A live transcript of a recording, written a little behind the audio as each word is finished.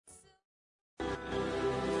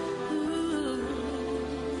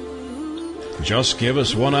Just give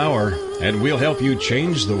us 1 hour, and we'll help you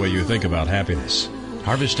change the way you think about happiness.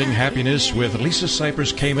 Harvesting Happiness with Lisa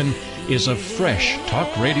Cypers Kamen is a fresh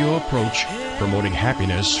talk radio approach promoting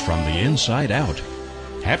happiness from the inside out.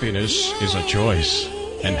 Happiness is a choice,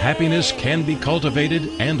 and happiness can be cultivated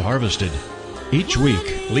and harvested. Each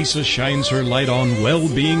week, Lisa shines her light on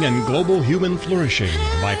well-being and global human flourishing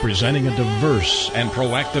by presenting a diverse and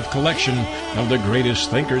proactive collection of the greatest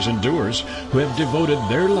thinkers and doers who have devoted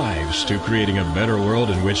their lives to creating a better world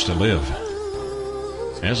in which to live.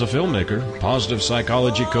 As a filmmaker, positive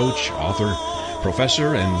psychology coach, author,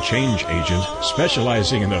 professor, and change agent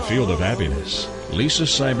specializing in the field of happiness, Lisa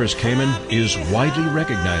Cypers Kamen is widely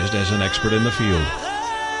recognized as an expert in the field.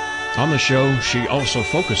 On the show, she also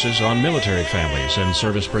focuses on military families and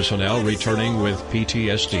service personnel returning with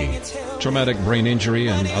PTSD, traumatic brain injury,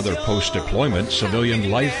 and other post-deployment civilian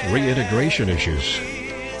life reintegration issues.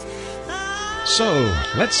 So,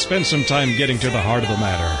 let's spend some time getting to the heart of the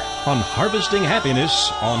matter on Harvesting Happiness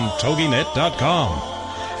on TogiNet.com.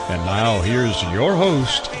 And now, here's your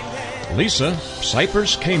host, Lisa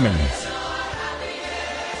Cypers Kamen.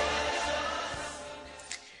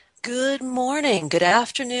 Good morning, good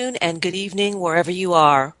afternoon, and good evening wherever you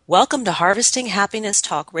are. Welcome to Harvesting Happiness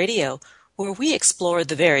Talk Radio, where we explore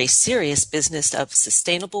the very serious business of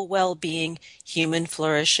sustainable well-being, human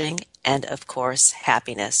flourishing, and, of course,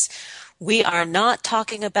 happiness. We are not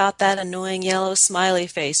talking about that annoying yellow smiley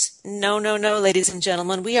face. No, ladies and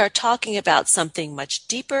gentlemen. We are talking about something much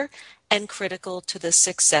deeper and critical to the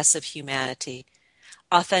success of humanity.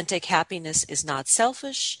 Authentic happiness is not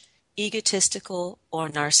selfish, egotistical, or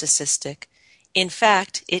narcissistic. In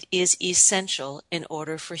fact, it is essential in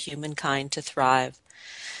order for humankind to thrive.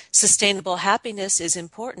 Sustainable happiness is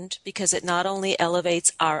important because it not only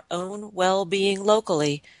elevates our own well-being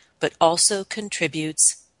locally, but also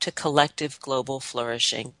contributes to collective global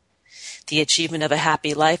flourishing. The achievement of a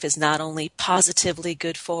happy life is not only positively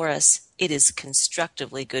good for us, it is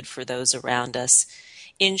constructively good for those around us.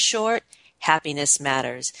 In short, happiness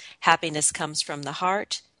matters. Happiness comes from the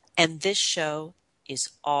heart, and this show is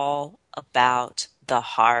all about the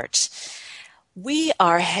heart. We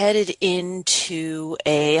are headed into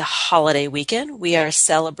a holiday weekend. We are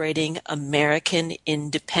celebrating American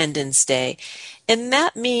Independence Day, and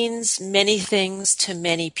that means many things to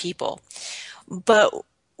many people. But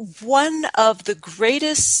one of the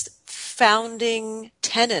greatest founding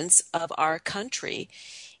tenets of our country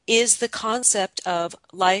is the concept of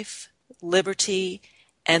life, liberty,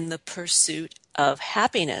 and the pursuit of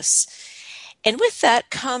happiness. And with that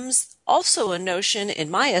comes also a notion, in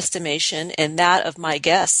my estimation, and that of my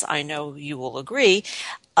guests, I know you will agree,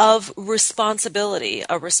 of responsibility,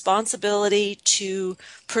 a responsibility to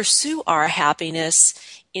pursue our happiness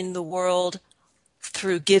in the world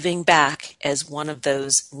through giving back as one of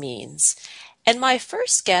those means. And my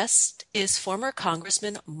first guest is former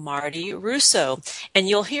Congressman Marty Russo, and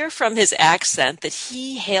you'll hear from his accent that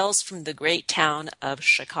he hails from the great town of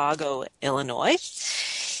Chicago, Illinois.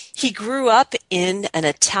 He grew up in an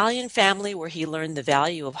Italian family where he learned the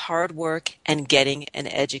value of hard work and getting an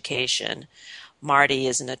education. Marty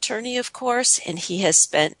is an attorney, of course, and he has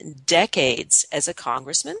spent decades as a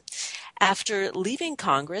congressman. After leaving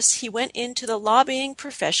Congress, he went into the lobbying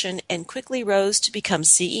profession and quickly rose to become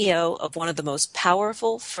CEO of one of the most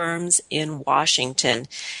powerful firms in Washington.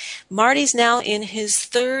 Marty's now in his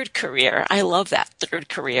third career. I love that, third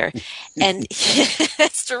career. And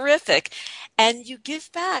it's terrific. And you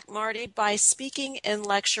give back, Marty, by speaking and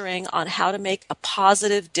lecturing on how to make a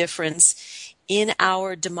positive difference in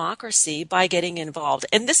our democracy by getting involved.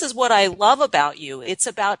 And this is what I love about you. It's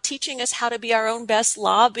about teaching us how to be our own best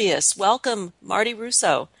lobbyists. Welcome, Marty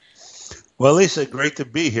Russo. Well, Lisa, great to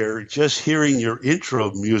be here. Just hearing your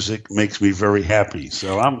intro music makes me very happy.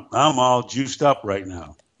 So I'm all juiced up right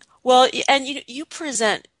now. Well, and you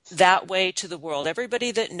present that way to the world.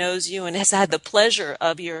 Everybody that knows you and has had the pleasure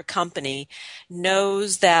of your company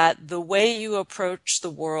knows that the way you approach the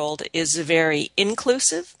world is very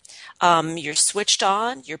inclusive. You're switched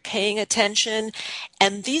on, you're paying attention,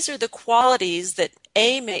 and these are the qualities that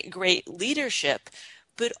make great leadership,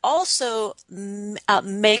 but also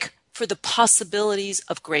make for the possibilities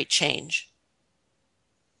of great change.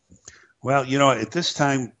 Well, at this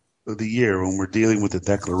time of the year when we're dealing with the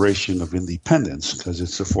Declaration of Independence, because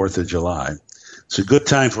it's the 4th of July, it's a good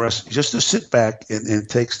time for us just to sit back and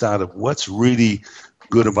take stock of what's really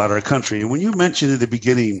good about our country. And when you mentioned at the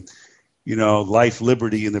beginning, life,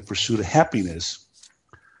 liberty, and the pursuit of happiness,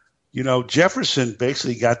 Jefferson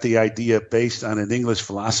basically got the idea based on an English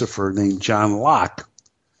philosopher named John Locke,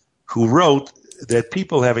 who wrote that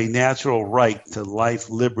people have a natural right to life,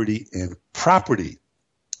 liberty, and property.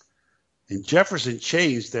 And Jefferson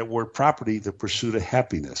changed that word property to pursuit of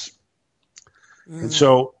happiness. And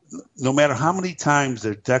so no matter how many times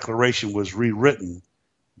the Declaration was rewritten,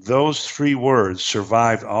 those three words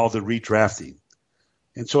survived all the redrafting.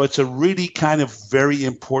 And so it's a really kind of very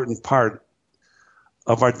important part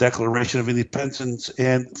of our Declaration of Independence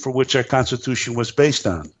and for which our Constitution was based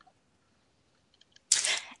on.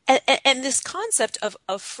 And this concept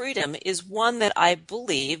of freedom is one that I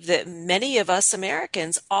believe that many of us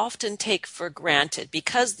Americans often take for granted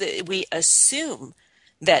because we assume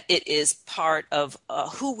that it is part of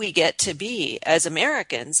who we get to be as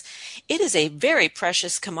Americans. It is a very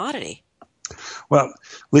precious commodity. Well,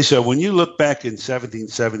 Lisa, when you look back in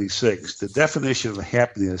 1776, the definition of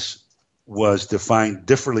happiness was defined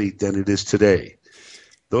differently than it is today.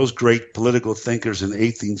 Those great political thinkers in the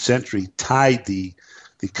 18th century tied the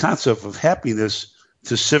concept of happiness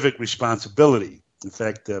to civic responsibility. In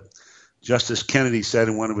fact, Justice Kennedy said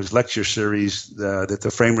in one of his lecture series that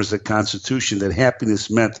the framers of the Constitution that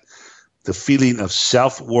happiness meant the feeling of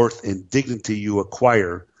self-worth and dignity you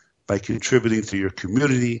acquire by contributing to your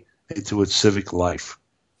community and to its civic life.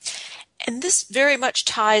 And this very much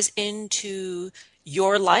ties into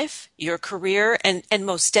your life, your career, and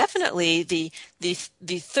most definitely the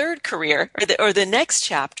third career or the next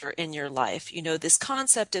chapter in your life. You know, this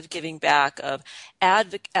concept of giving back, of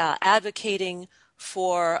advocating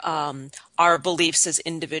for our beliefs as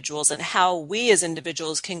individuals and how we as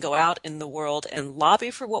individuals can go out in the world and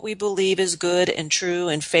lobby for what we believe is good and true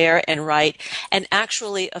and fair and right and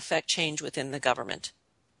actually affect change within the government.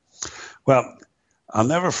 Well, I'll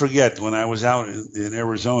never forget when I was out in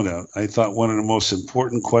Arizona, I thought one of the most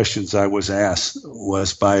important questions I was asked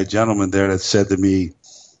was by a gentleman there that said to me,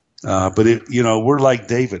 we're like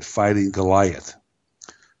David fighting Goliath.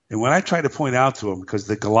 And when I tried to point out to him, because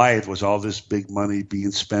the Goliath was all this big money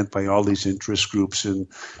being spent by all these interest groups and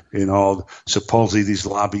all supposedly these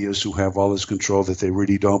lobbyists who have all this control that they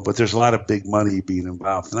really don't, but there's a lot of big money being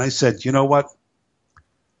involved. And I said, you know what?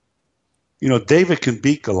 David can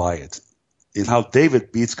beat Goliath. And how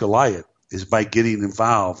David beats Goliath is by getting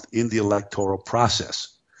involved in the electoral process.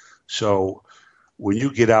 So when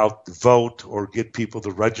you get out to vote or get people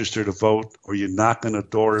to register to vote, or you knock on the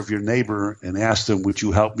door of your neighbor and ask them, would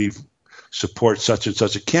you help me support such and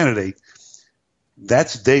such a candidate?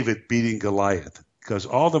 That's David beating Goliath, because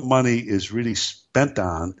all the money is really spent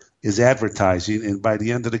on is advertising. And by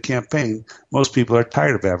the end of the campaign, most people are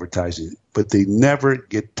tired of advertising, but they never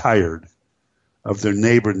get tired of their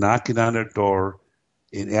neighbor knocking on their door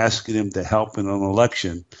and asking them to help in an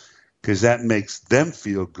election, because that makes them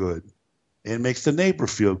feel good and makes the neighbor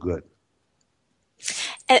feel good.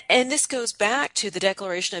 And this goes back to the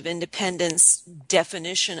Declaration of Independence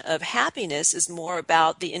definition of happiness is more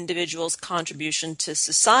about the individual's contribution to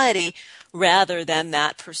society rather than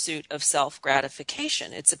that pursuit of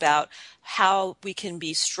self-gratification. It's about how we can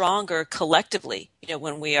be stronger collectively,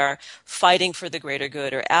 when we are fighting for the greater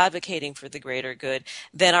good or advocating for the greater good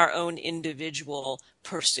than our own individual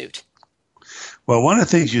pursuit. Well, one of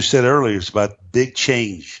the things you said earlier is about big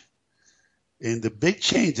change. And the big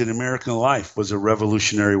change in American life was a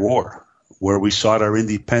Revolutionary War, where we sought our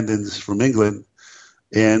independence from England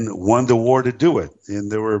and won the war to do it.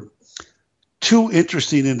 And there were two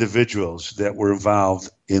interesting individuals that were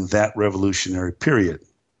involved in that revolutionary period.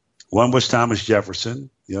 One was Thomas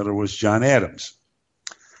Jefferson, the other was John Adams.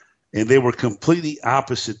 And they were completely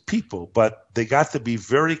opposite people, but they got to be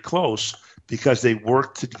very close because they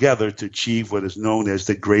worked together to achieve what is known as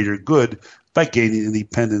the greater good by gaining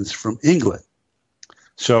independence from England.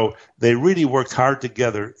 So they really worked hard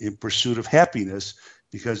together in pursuit of happiness,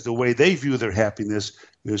 because the way they view their happiness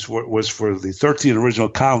was for the 13 original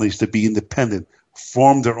colonies to be independent,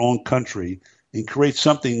 form their own country, and create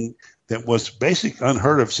something that was basically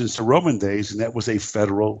unheard of since the Roman days, and that was a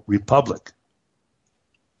federal republic.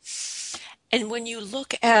 And when you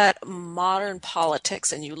look at modern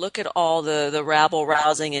politics and you look at all the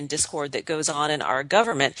rabble-rousing and discord that goes on in our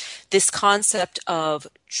government, this concept of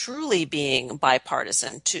truly being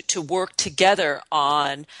bipartisan, to work together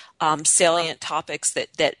on salient topics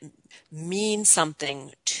that mean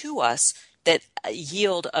something to us, that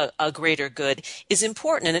yield a greater good, is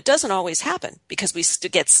important. And it doesn't always happen because we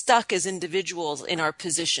get stuck as individuals in our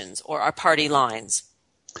positions or our party lines.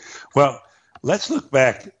 Well, let's look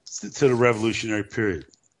back to the Revolutionary period.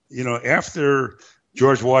 After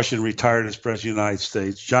George Washington retired as President of the United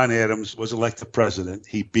States, John Adams was elected president.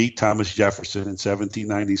 He beat Thomas Jefferson in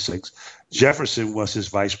 1796. Jefferson was his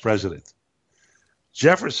vice president.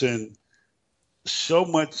 Jefferson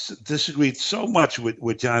disagreed so much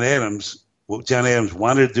with John Adams, what John Adams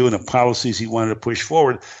wanted to do and the policies he wanted to push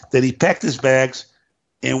forward, that he packed his bags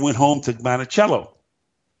and went home to Monticello.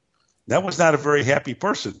 That was not a very happy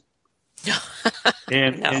person.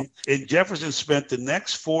 And, No. and Jefferson spent the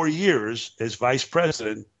next 4 years as vice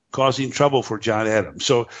president causing trouble for John Adams.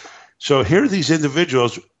 So here are these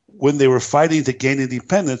individuals, when they were fighting to gain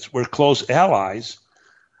independence, were close allies.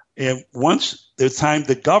 And once the time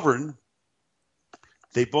to govern,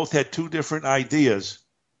 they both had two different ideas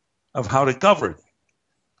of how to govern.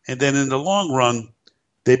 And then in the long run,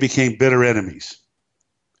 they became bitter enemies.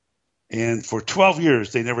 And for 12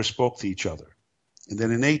 years, they never spoke to each other. And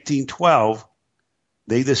then in 1812,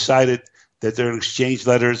 they decided that they're going to exchange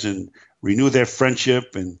letters and renew their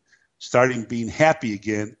friendship and starting being happy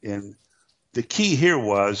again. And the key here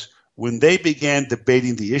was when they began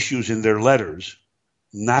debating the issues in their letters,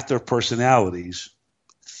 not their personalities,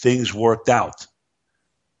 things worked out.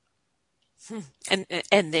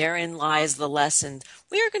 And therein lies the lesson.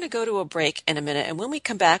 We are going to go to a break in a minute, and when we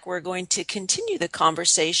come back, we're going to continue the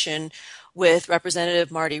conversation with Representative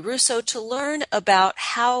Marty Russo to learn about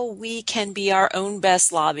how we can be our own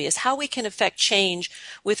best lobbyists, how we can affect change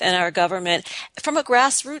within our government from a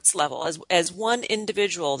grassroots level as one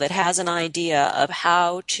individual that has an idea of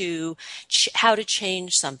how to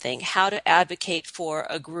change something, how to advocate for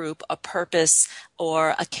a group, a purpose,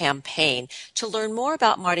 or a campaign. To learn more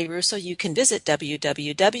about Marty Russo, you can visit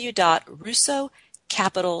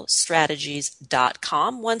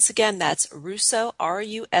www.russocapitalstrategies.com. Once again, that's Russo,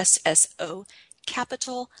 Russo,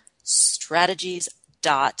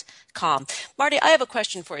 capitalstrategies.com. Marty, I have a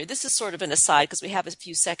question for you. This is sort of an aside because we have a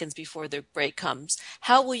few seconds before the break comes.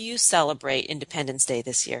 How will you celebrate Independence Day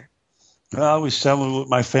this year? Well, we celebrate with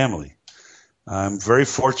my family. I'm very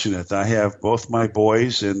fortunate. I have both my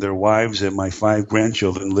boys and their wives and my 5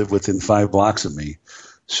 grandchildren live within 5 blocks of me.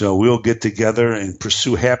 So we'll get together and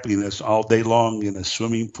pursue happiness all day long in a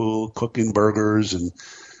swimming pool, cooking burgers and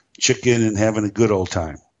chicken and having a good old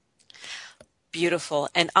time. Beautiful.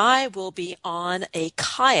 And I will be on a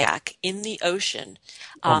kayak in the ocean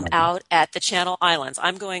out at the Channel Islands.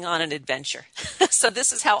 I'm going on an adventure. So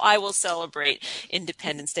this is how I will celebrate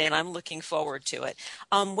Independence Day, and I'm looking forward to it.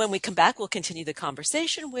 When we come back, we'll continue the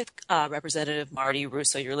conversation with Representative Marty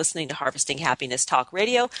Russo. You're listening to Harvesting Happiness Talk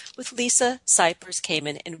Radio with Lisa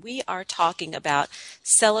Cypers-Kamen, and we are talking about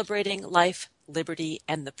celebrating life, liberty,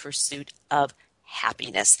 and the pursuit of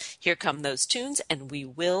happiness. Here come those tunes, and we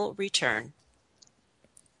will return.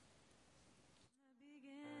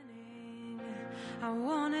 I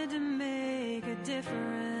wanted to make a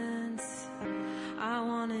difference. I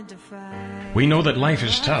wanted to fight. We know that life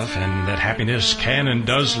is tough and that happiness can and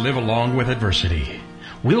does live along with adversity.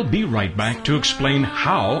 We'll be right back to explain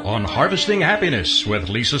how on Harvesting Happiness with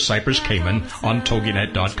Lisa Cypers-Kamen on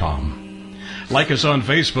TogiNet.com. Like us on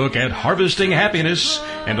Facebook at Harvesting Happiness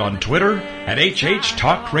and on Twitter at HH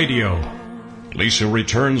Talk Radio. Lisa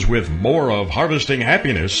returns with more of Harvesting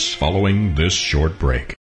Happiness following this short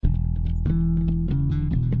break.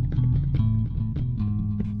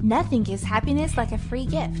 Nothing gives happiness like a free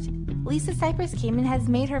gift. Lisa Cypers-Kamen has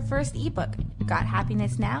made her first ebook, Got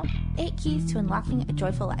Happiness Now? 8 Keys to Unlocking a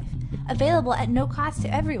Joyful Life, available at no cost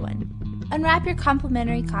to everyone. Unwrap your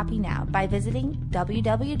complimentary copy now by visiting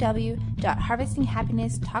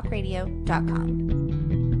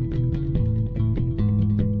www.harvestinghappinesstalkradio.com.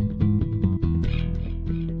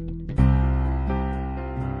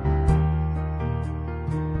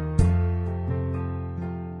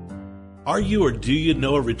 Are you or do you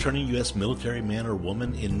know a returning U.S. military man or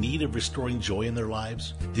woman in need of restoring joy in their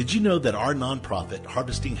lives? Did you know that our nonprofit,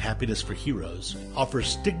 Harvesting Happiness for Heroes, offers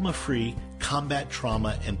stigma-free combat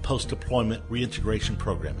trauma and post-deployment reintegration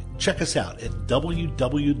programming? Check us out at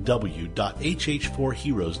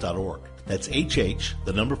www.hh4heroes.org. That's HH,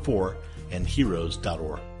 the number 4, and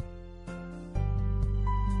heroes.org.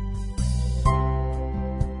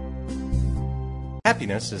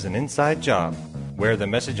 Happiness is an inside job. Wear the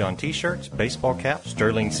message on t-shirts, baseball caps,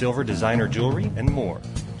 sterling silver designer jewelry, and more.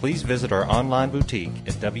 Please visit our online boutique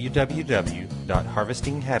at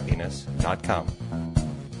www.harvestinghappiness.com.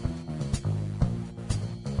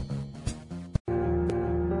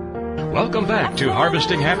 Welcome back to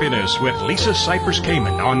Harvesting Happiness with Lisa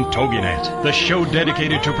Cypers-Kamen on TogiNet, the show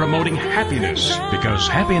dedicated to promoting happiness, because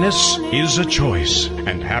happiness is a choice,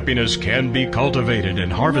 and happiness can be cultivated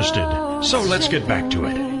and harvested. So let's get back to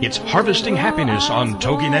it. It's Harvesting Happiness on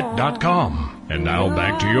TogiNet.com. And now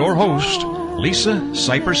back to your host, Lisa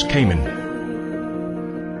Cypers-Kamen.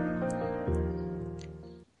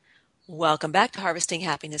 Welcome back to Harvesting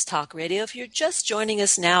Happiness Talk Radio. If you're just joining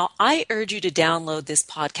us now, I urge you to download this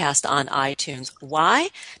podcast on iTunes. Why?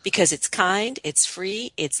 Because it's kind, it's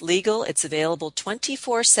free, it's legal, it's available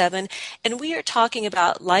 24/7, and we are talking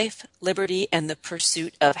about life, liberty, and the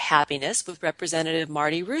pursuit of happiness with Representative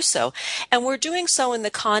Marty Russo. And we're doing so in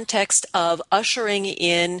the context of ushering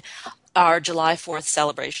in our July 4th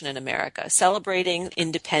celebration in America, celebrating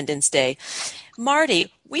Independence Day.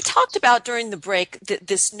 Marty, we talked about during the break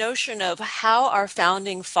this notion of how our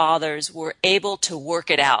founding fathers were able to work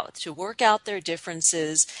it out, to work out their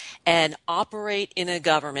differences and operate in a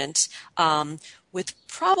government with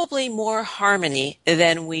probably more harmony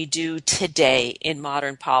than we do today in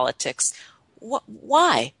modern politics.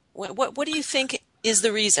 Why? What do you think is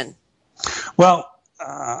the reason? Well,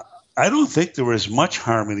 I don't think there was much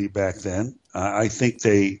harmony back then. I think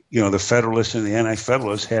the Federalists and the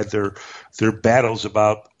Anti-Federalists had their battles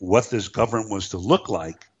about what this government was to look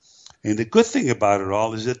like. And the good thing about it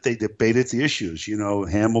all is that they debated the issues.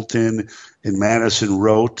 Hamilton and Madison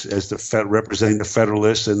wrote as representing the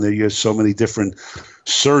Federalists, and there used so many different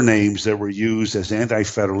surnames that were used as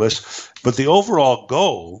Anti-Federalists. But the overall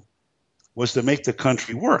goal was to make the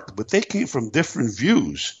country work. But they came from different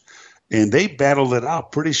views. And they battled it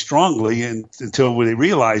out pretty strongly until they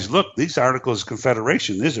realized, look, these Articles of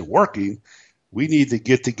Confederation isn't working. We need to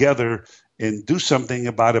get together and do something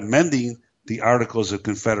about amending the Articles of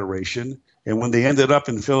Confederation. And when they ended up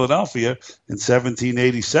in Philadelphia in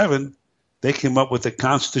 1787, they came up with the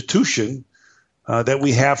Constitution that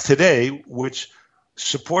we have today, which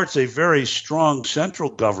supports a very strong central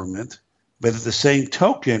government. But at the same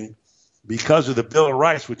token, because of the Bill of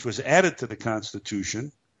Rights, which was added to the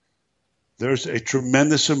Constitution, there's a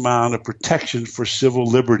tremendous amount of protection for civil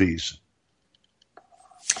liberties.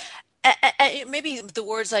 Maybe the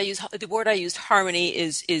word I used, harmony,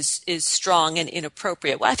 is strong and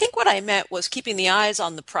inappropriate. Well, I think what I meant was keeping the eyes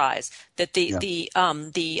on the prize. That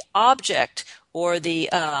the object or the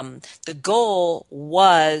goal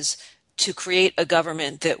was to create a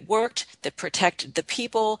government that worked, that protected the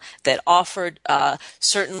people, that offered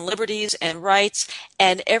certain liberties and rights,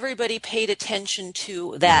 and everybody paid attention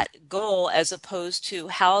to that goal as opposed to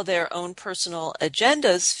how their own personal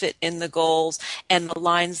agendas fit in the goals and the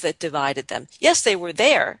lines that divided them. Yes, they were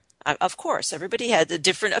there. Of course, everybody had the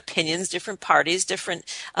different opinions, different parties, different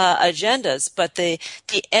agendas, but the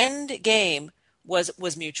end game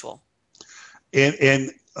was mutual.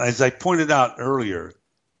 And as I pointed out earlier,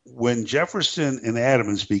 when Jefferson and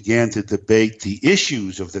Adams began to debate the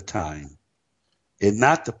issues of the time and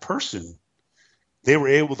not the person, they were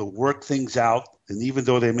able to work things out. And even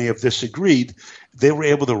though they may have disagreed, they were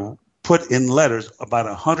able to put in letters, about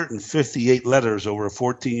 158 letters over a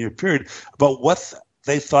 14-year period, about what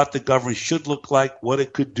they thought the government should look like, what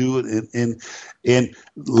it could do, and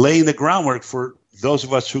laying the groundwork for those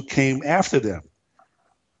of us who came after them.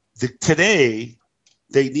 Today,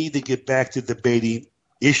 they need to get back to debating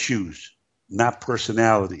issues, not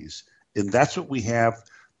personalities. And that's what we have.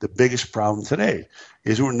 The biggest problem today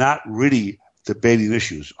is we're not really debating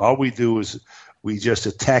issues. All we do is we just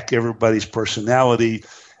attack everybody's personality.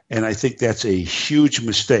 And I think that's a huge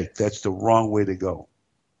mistake. That's the wrong way to go.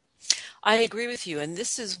 I agree with you. And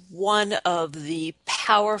this is one of the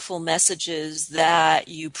powerful messages that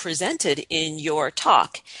you presented in your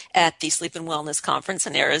talk at the Sleep and Wellness Conference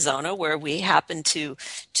in Arizona, where we happened to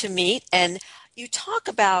meet. And you talk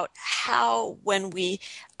about how when we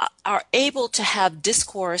are able to have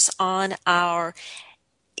discourse on our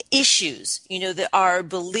issues, our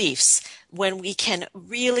beliefs, when we can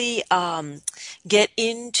really get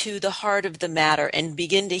into the heart of the matter and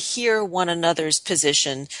begin to hear one another's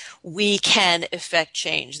position, we can effect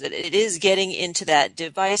change. That it is getting into that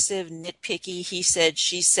divisive, nitpicky, he said,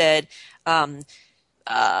 she said,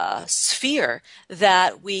 sphere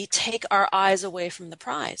that we take our eyes away from the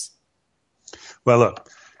prize. Well, look,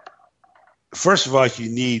 first of all, you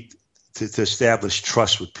need to establish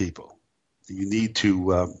trust with people. You need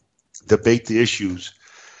to debate the issues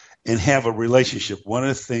and have a relationship. One of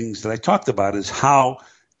the things that I talked about is how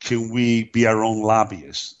can we be our own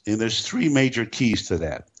lobbyists? And there's three major keys to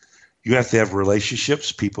that. You have to have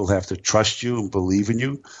relationships. People have to trust you and believe in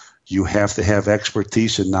you. You have to have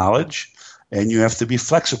expertise and knowledge, and you have to be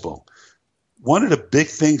flexible. One of the big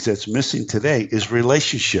things that's missing today is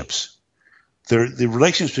relationships. The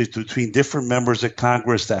relationships between different members of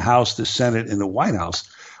Congress, the House, the Senate, and the White House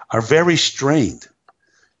are very strained.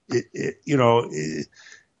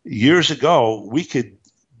 Years ago, we could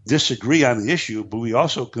disagree on the issue, but we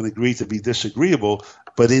also can agree to be disagreeable.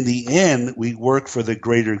 But in the end, we work for the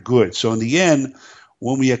greater good. So in the end,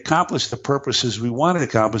 when we accomplish the purposes we want to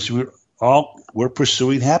accomplish, we're we're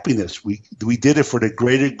pursuing happiness. We did it for the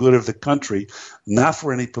greater good of the country, not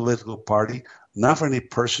for any political party, not for any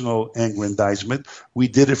personal aggrandizement. We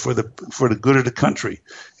did it for the good of the country.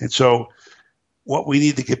 And so what we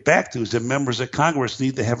need to get back to is that members of Congress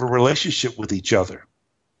need to have a relationship with each other.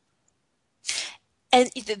 And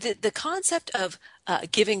the concept of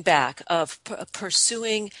giving back, of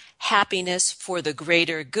pursuing happiness for the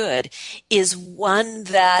greater good is one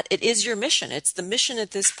that it is your mission. It's the mission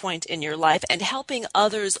at this point in your life, and helping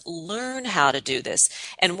others learn how to do this.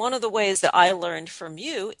 And one of the ways that I learned from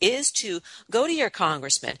you is to go to your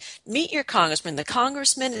congressman, meet your congressman. The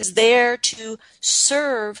congressman is there to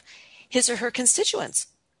serve his or her constituents.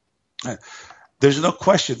 There's no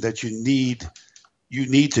question that you need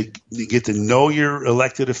to get to know your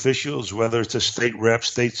elected officials, whether it's a state rep,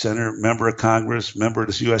 state senator, member of Congress, member of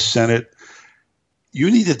the U.S. Senate.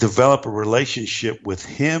 You need to develop a relationship with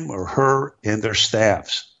him or her and their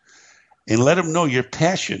staffs, and let them know you're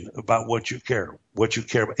passionate about what you care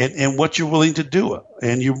about, and what you're willing to do,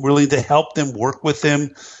 and you're willing to help them, work with them,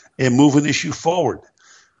 and move an issue forward.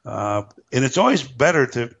 And it's always better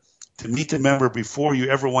to meet the member before you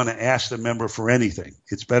ever want to ask the member for anything.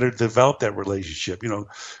 It's better to develop that relationship.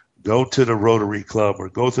 Go to the Rotary Club or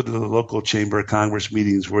go to the local Chamber of Congress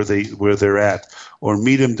meetings where they're at, or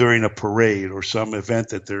meet them during a parade or some event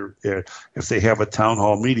that if they have a town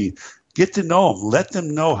hall meeting. Get to know them. Let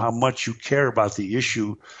them know how much you care about the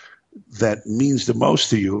issue that means the most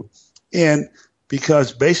to you. And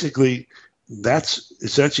because basically that's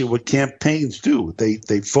essentially what campaigns do.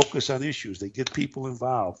 They focus on issues. They get people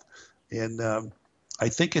involved. And I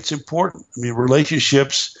think it's important. I mean,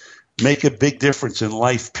 relationships make a big difference in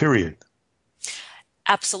life, period.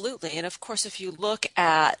 Absolutely. And of course, if you look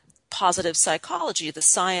at positive psychology, the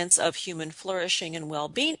science of human flourishing and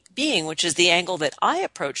well-being, which is the angle that I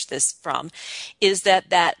approach this from, is that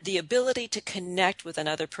the ability to connect with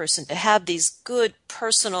another person, to have these good,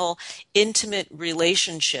 personal, intimate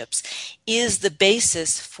relationships is the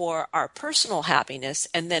basis for our personal happiness.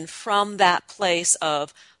 And then from that place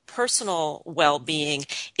of personal well-being,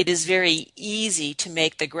 it is very easy to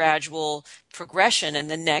make the gradual progression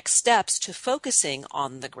and the next steps to focusing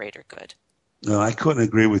on the greater good. No, I couldn't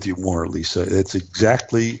agree with you more, Lisa. It's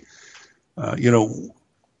exactly,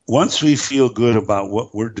 once we feel good about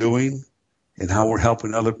what we're doing and how we're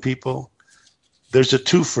helping other people, there's a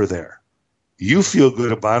twofer there. You feel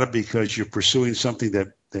good about it because you're pursuing something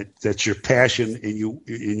that's your passion, and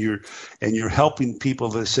you're helping people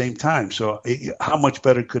at the same time. So how much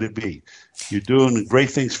better could it be? You're doing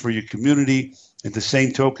great things for your community. At the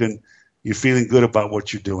same token, you're feeling good about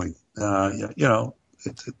what you're doing.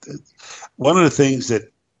 One of the things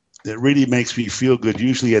that really makes me feel good,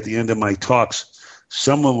 usually at the end of my talks,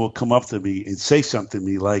 someone will come up to me and say something to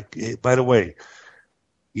me like, hey, by the way,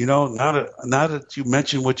 now that you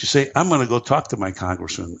mentioned what you say, I'm going to go talk to my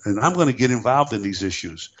congressman, and I'm going to get involved in these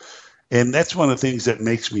issues. And that's one of the things that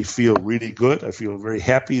makes me feel really good. I feel very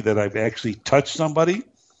happy that I've actually touched somebody.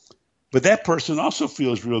 But that person also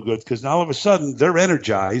feels real good because now all of a sudden they're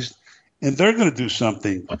energized and they're going to do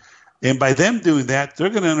something. And by them doing that, they're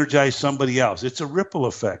going to energize somebody else. It's a ripple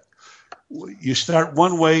effect. You start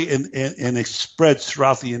one way and it spreads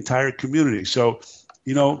throughout the entire community. So,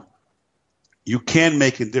 you can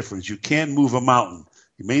make a difference. You can move a mountain.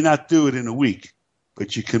 You may not do it in a week,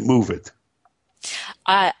 but you can move it.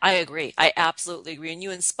 I agree. I absolutely agree. And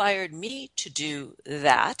you inspired me to do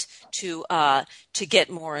that, to get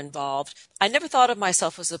more involved. I never thought of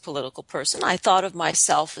myself as a political person. I thought of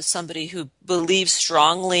myself as somebody who believes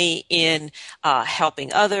strongly in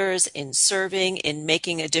helping others, in serving, in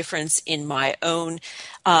making a difference in my own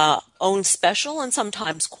special and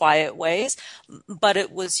sometimes quiet ways. But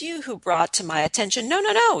it was you who brought to my attention,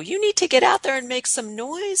 no, you need to get out there and make some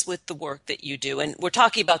noise with the work that you do. And we're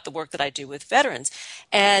talking about the work that I do with veterans.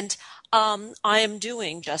 And I am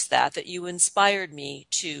doing just that you inspired me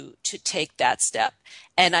to take that step.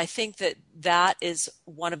 And I think that is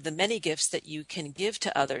one of the many gifts that you can give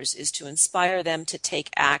to others, is to inspire them to take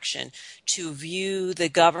action, to view the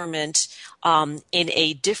government in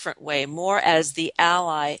a different way, more as the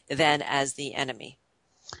ally than as the enemy.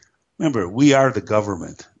 Remember, we are the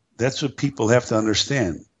government. That's what people have to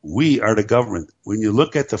understand. We are the government. When you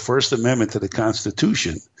look at the First Amendment to the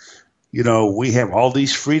Constitution, we have all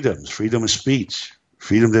these freedoms: freedom of speech,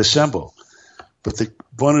 freedom to assemble. But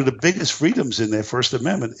one of the biggest freedoms in that First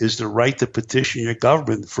Amendment is the right to petition your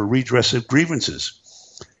government for redress of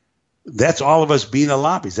grievances. That's all of us being a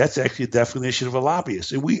lobbyist. That's actually a definition of a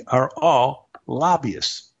lobbyist. And we are all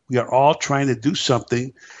lobbyists. We are all trying to do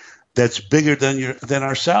something that's bigger than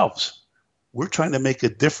ourselves. we're trying to make a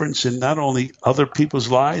difference in not only other people's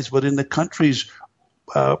lives, but in the country's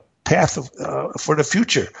path for the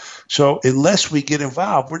future. So unless we get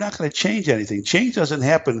involved, we're not going to change anything. Change doesn't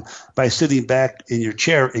happen by sitting back in your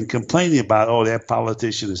chair and complaining about, oh, that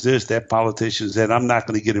politician is this, that politician is that, I'm not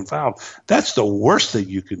going to get involved. That's the worst thing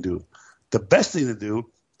you can do. The best thing to do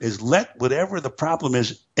is let whatever the problem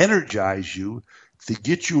is energize you to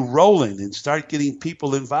get you rolling and start getting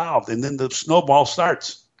people involved, and then the snowball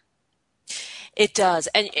starts. It does,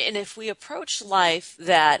 and if we approach life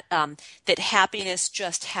that happiness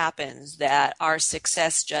just happens, that our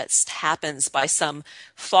success just happens by some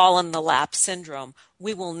fall in the lap syndrome,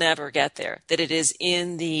 we will never get there. That it is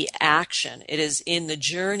in the action, it is in the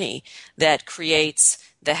journey that creates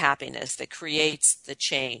the happiness, that creates the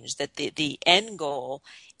change. That the end goal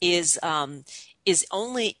is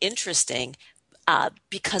only interesting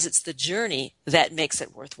because it's the journey that makes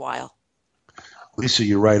it worthwhile. Lisa,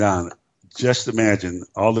 you're right on. Just imagine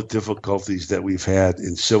all the difficulties that we've had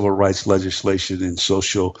in civil rights legislation and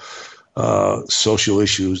social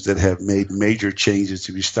issues that have made major changes.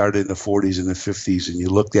 If you started in the 40s and the 50s and you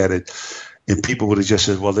looked at it and people would have just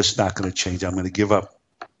said, well, this is not going to change, I'm going to give up.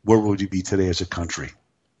 Where would you be today as a country?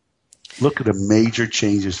 Look at the major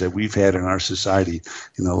changes that we've had in our society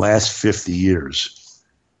in the last 50 years.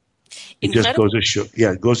 It just goes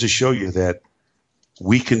to show you that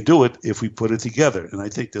we can do it if we put it together. And I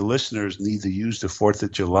think the listeners need to use the 4th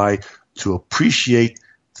of July to appreciate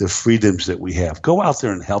the freedoms that we have. Go out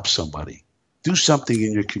there and help somebody. Do something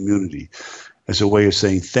in your community as a way of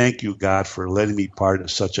saying, thank you, God, for letting me part of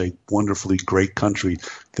such a wonderfully great country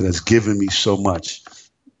that has given me so much.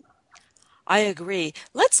 I agree.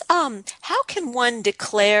 Let's how can one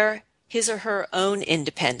declare his or her own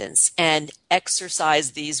independence and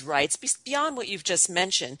exercise these rights beyond what you've just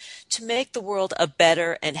mentioned to make the world a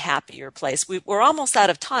better and happier place? We're almost out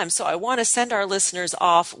of time, so I want to send our listeners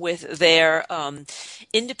off with their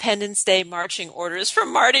Independence Day marching orders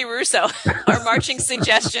from Marty Russo, or marching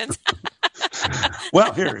suggestions.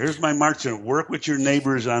 Well, here's my marching. Work with your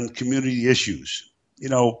neighbors on community issues.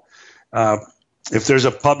 If there's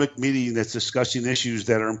a public meeting that's discussing issues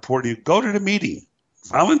that are important, go to the meeting.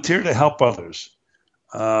 Volunteer to help others.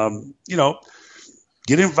 Get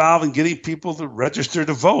involved in getting people to register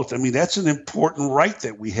to vote. I mean, that's an important right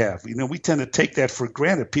that we have. We tend to take that for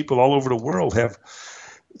granted. People all over the world have,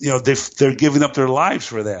 they're giving up their lives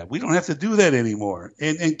for that. We don't have to do that anymore.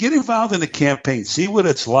 And get involved in the campaign. See what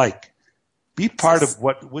it's like. Be part of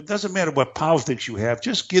what doesn't matter what politics you have.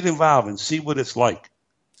 Just get involved and see what it's like.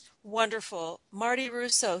 Wonderful. Marty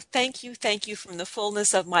Russo, thank you from the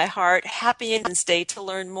fullness of my heart. Happy Independence Day. To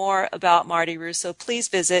learn more about Marty Russo, please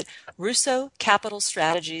visit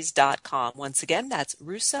russocapitalstrategies.com. Once again, that's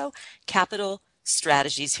Russo Capital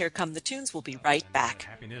Strategies. Here come the tunes. We'll be right back.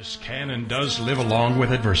 Happiness can and does live along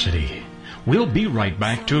with adversity. We'll be right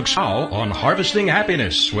back to expound on Harvesting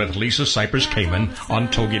Happiness with Lisa Cypers Kamen on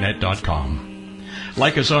TogiNet.com.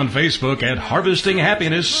 Like us on Facebook at Harvesting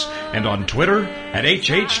Happiness and on Twitter at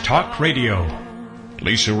HH Talk Radio.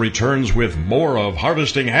 Lisa returns with more of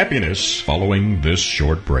Harvesting Happiness following this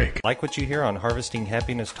short break. Like what you hear on Harvesting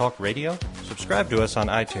Happiness Talk Radio? Subscribe to us on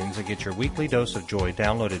iTunes and get your weekly dose of joy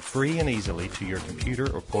downloaded free and easily to your computer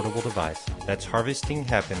or portable device. That's Harvesting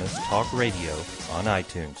Happiness Talk Radio on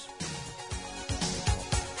iTunes.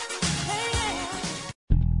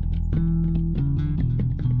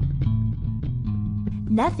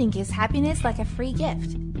 Nothing gives happiness like a free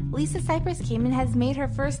gift. Lisa Cypers Kamen has made her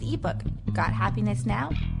first ebook, Got Happiness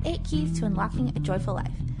Now? 8 Keys to Unlocking a Joyful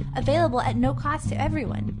Life, available at no cost to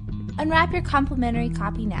everyone. Unwrap your complimentary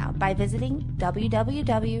copy now by visiting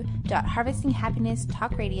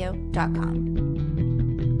www.harvestinghappinesstalkradio.com.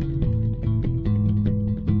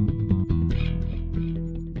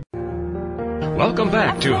 Welcome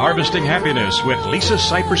back to Harvesting Happiness with Lisa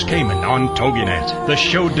Cypers Kamen on TogiNet, the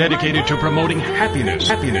show dedicated to promoting happiness.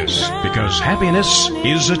 Because happiness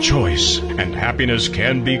is a choice, and happiness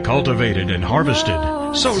can be cultivated and harvested.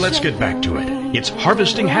 So let's get back to it. It's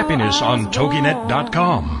Harvesting Happiness on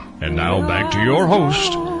TogiNet.com. And now back to your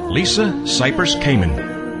host, Lisa Cypers Kamen.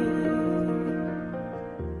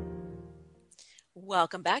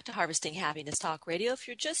 Welcome back to Harvesting Happiness Talk Radio. If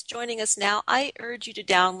you're just joining us now, I urge you to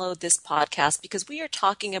download this podcast because we are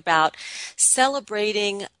talking about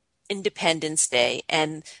celebrating Independence Day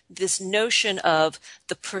and this notion of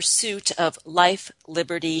the pursuit of life,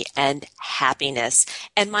 liberty, and happiness.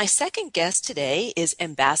 And my second guest today is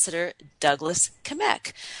Ambassador Douglas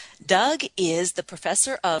Kmiec. Doug is the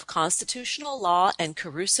Professor of Constitutional Law and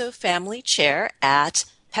Caruso Family Chair at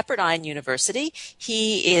Pepperdine University.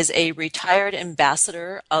 He is a retired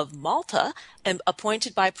ambassador of Malta and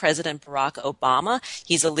appointed by President Barack Obama.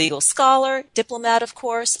 He's a legal scholar, diplomat, of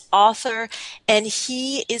course, author, and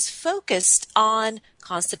he is focused on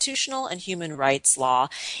constitutional and human rights law.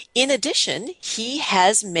 In addition, he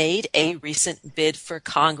has made a recent bid for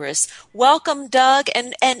Congress. Welcome, Doug,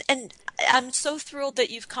 and I'm so thrilled that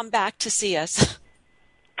you've come back to see us.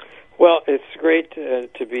 Well, it's great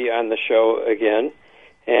to be on the show again,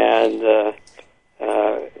 and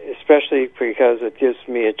especially because it gives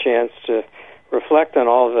me a chance to reflect on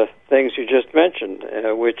all the things you just mentioned,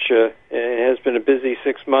 which has been a busy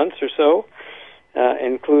 6 months or so,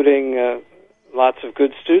 including lots of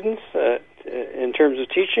good students in terms of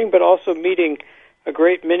teaching, but also meeting a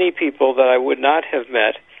great many people that I would not have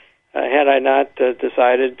met had I not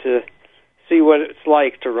decided to see what it's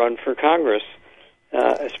like to run for Congress,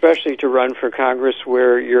 especially to run for Congress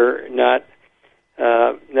where you're not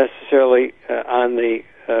necessarily on the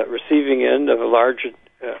receiving end of a large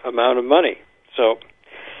amount of money. So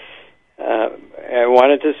I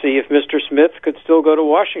wanted to see if Mr. Smith could still go to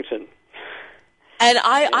Washington. And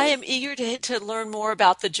I am eager to learn more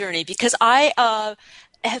about the journey because I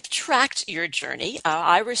have tracked your journey.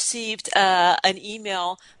 I received an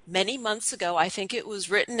email many months ago. I think it was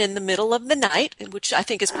written in the middle of the night, which I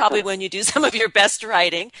think is probably when you do some of your best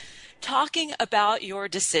writing, talking about your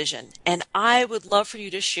decision. And I would love for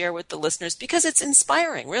you to share with the listeners because it's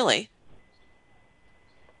inspiring, really.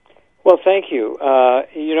 Well, thank you.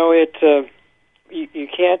 You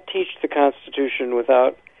can't teach the Constitution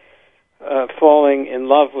without falling in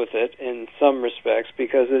love with it in some respects,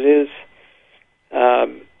 because it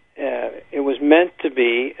was meant to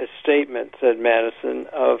be a statement, said Madison,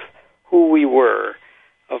 of who we were,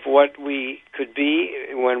 of what we could be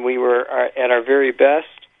when we were at our very best,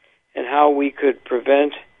 and how we could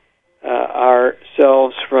prevent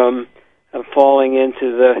ourselves from falling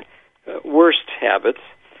into the worst habits.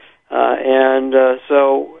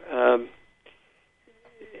 So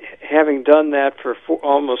having done that for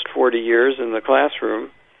almost 40 years in the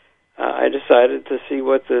classroom, I decided to see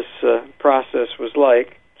what this process was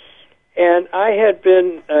like. And I had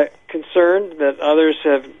been concerned that others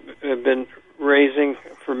have been raising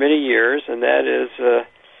for many years, and that is,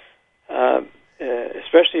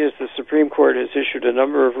 especially as the Supreme Court has issued a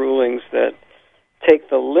number of rulings that take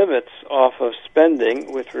the limits off of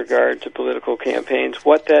spending with regard to political campaigns,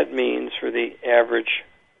 what that means for the average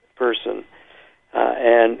person,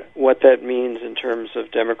 and what that means in terms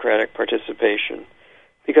of democratic participation.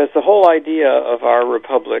 Because the whole idea of our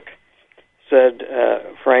republic, said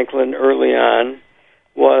Franklin early on,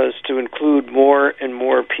 was to include more and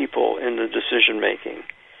more people in the decision-making,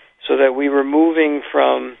 so that we were moving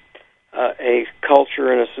from a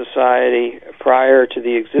culture and a society prior to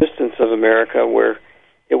the existence of America where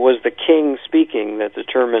it was the king speaking that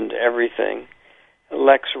determined everything.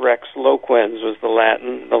 Lex rex loquens was the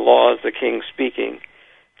Latin, the law is the king speaking,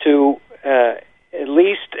 to at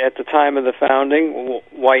least at the time of the founding,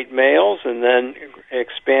 white males, and then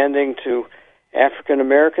expanding to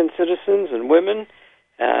African-American citizens and women,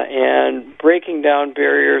 and breaking down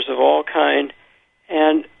barriers of all kind.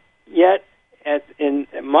 And yet, in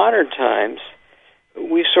modern times,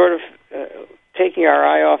 we've sort of, taking our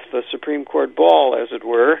eye off the Supreme Court ball, as it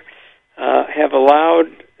were, have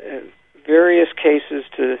allowed various cases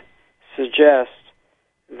to suggest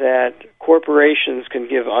that corporations can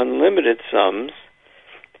give unlimited sums,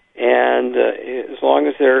 and as long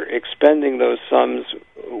as they're expending those sums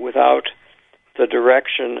without the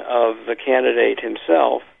direction of the candidate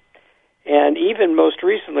himself. And even most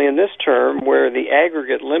recently in this term, where the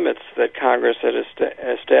aggregate limits that Congress had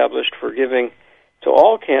established for giving to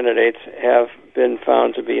all candidates have been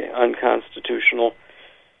found to be unconstitutional.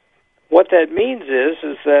 What that means is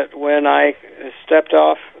that when I stepped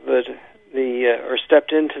off or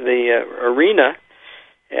stepped into the arena,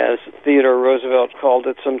 as Theodore Roosevelt called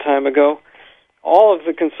it some time ago, all of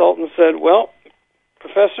the consultants said, "Well,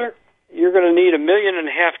 Professor, you're going to need $1.5 million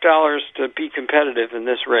to be competitive in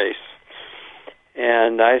this race."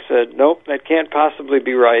 And I said, "Nope, that can't possibly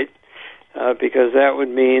be right, because that would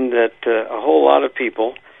mean that a whole lot of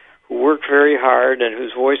people who work very hard and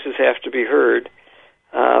whose voices have to be heard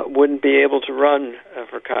wouldn't be able to run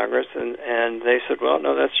for Congress." And they said, "Well,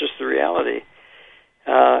 no, that's just the reality."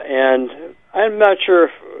 And I'm not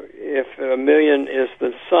sure if $1 million is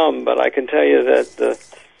the sum, but I can tell you that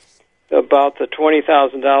about the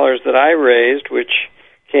 $20,000 that I raised, which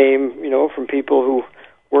came, from people who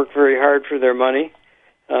work very hard for their money,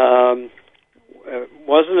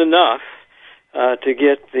 wasn't enough to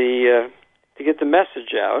get the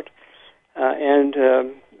message out. And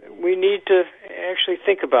we need to actually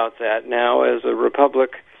think about that now as a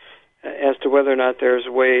republic as to whether or not there's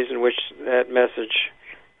ways in which that message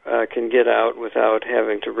can get out without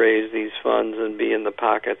having to raise these funds and be in the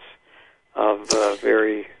pockets of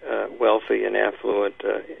very wealthy and affluent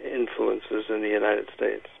influences in the United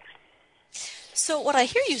States. So what I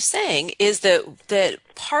hear you saying is that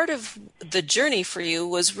part of the journey for you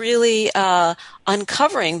was really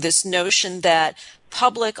uncovering this notion that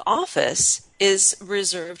public office is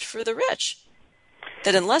reserved for the rich.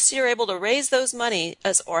 That unless you're able to raise those money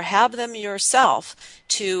or have them yourself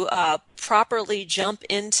to properly jump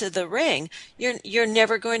into the ring, you're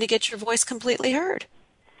never going to get your voice completely heard.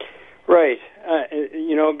 Right.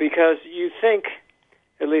 Because you think,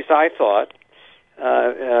 at least I thought,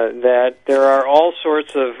 that there are all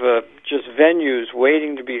sorts of just venues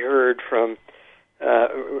waiting to be heard from,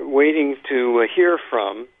 waiting to hear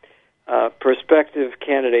from prospective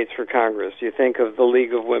candidates for Congress. You think of the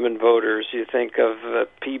League of Women Voters, you think of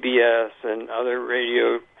PBS and other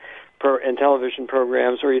radio and television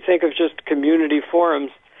programs, or you think of just community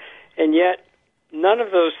forums, and yet none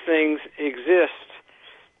of those things exist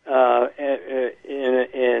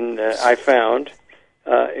I found,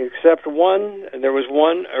 except one. There was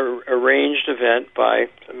one arranged event a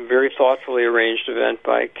very thoughtfully arranged event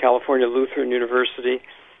by California Lutheran University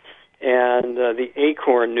and the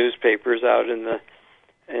Acorn newspapers out in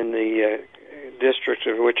the district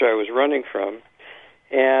of which I was running from,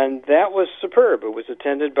 and that was superb. It was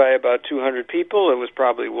attended by about 200 people. It was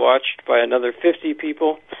probably watched by another 50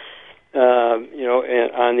 people, on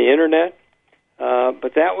the internet.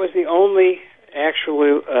 But that was the only actually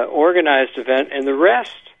organized event, and the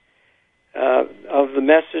rest of the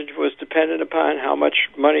message was dependent upon how much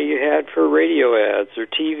money you had for radio ads or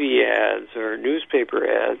TV ads or newspaper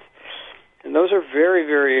ads. And those are very,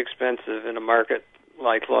 very expensive in a market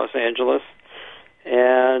like Los Angeles.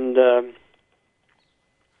 And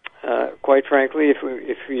quite frankly,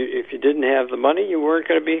 if you didn't have the money,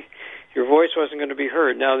 your voice wasn't going to be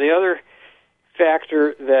heard. Now, the other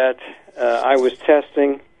factor that I was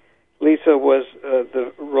testing, Lisa, was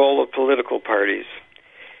the role of political parties,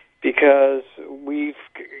 because we've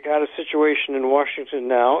got a situation in Washington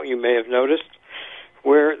now, you may have noticed,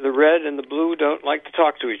 where the red and the blue don't like to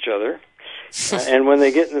talk to each other. And when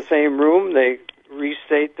they get in the same room, they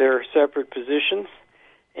restate their separate positions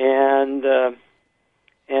and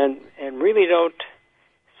really don't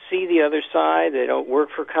see the other side. They don't work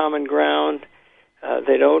for common ground.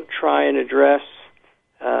 They don't try and address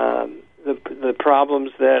the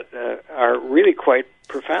problems that are really quite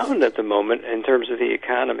profound at the moment in terms of the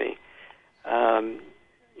economy.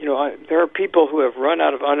 There are people who have run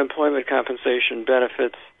out of unemployment compensation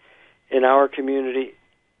benefits in our community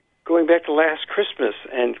going back to last Christmas,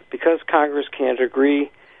 and because Congress can't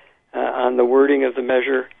agree on the wording of the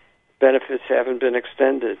measure, benefits haven't been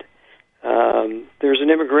extended. There's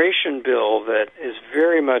an immigration bill that is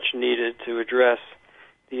very much needed to address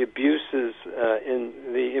the abuses in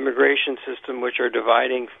the immigration system, which are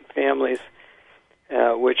dividing families,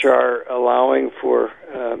 which are allowing for,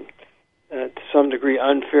 to some degree,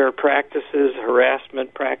 unfair practices,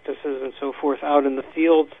 harassment practices, and so forth out in the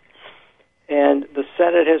fields. And the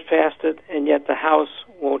Senate has passed it, and yet the House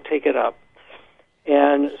won't take it up.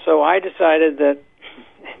 And so I decided that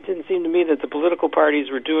it didn't seem to me that the political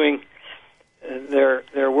parties were doing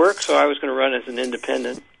their work, so I was going to run as an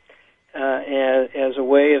independent, as a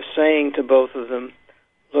way of saying to both of them,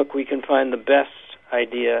 look, we can find the best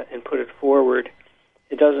idea and put it forward.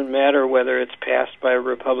 It doesn't matter whether it's passed by a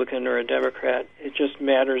Republican or a Democrat. It just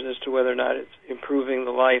matters as to whether or not it's improving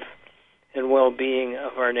the life and well-being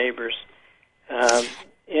of our neighbors.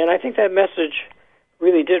 And I think that message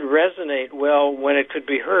really did resonate well when it could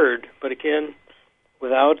be heard. But again,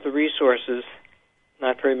 without the resources,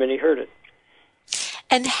 not very many heard it.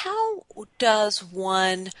 And how does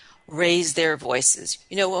one raise their voices?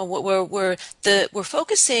 We're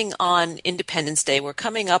focusing on Independence Day. We're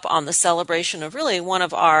coming up on the celebration of really one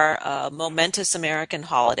of our momentous American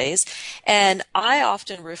holidays, and I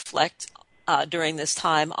often reflect during this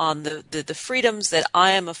time on the freedoms that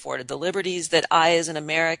I am afforded, the liberties that I as an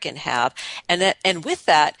American have, and with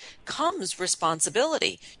that comes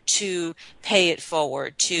responsibility to pay it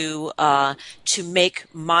forward, to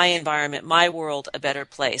make my environment, my world, a better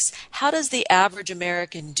place. How does the average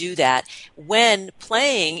American do that when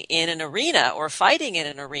playing in an arena or fighting in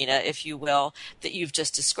an arena, if you will, that you've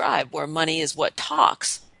just described, where money is what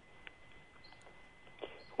talks?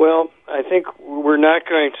 Well, I think we're not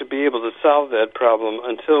going to be able to solve that problem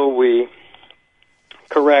until we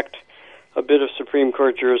correct a bit of Supreme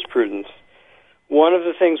Court jurisprudence. One of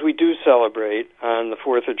the things we do celebrate on the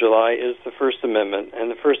 4th of July is the First Amendment,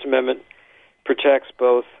 and the First Amendment protects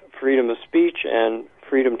both freedom of speech and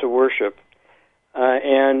freedom to worship.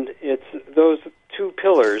 And it's those two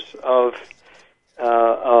pillars of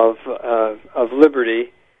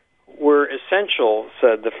liberty were essential,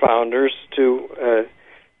 said the founders, to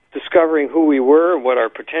discovering who we were, what our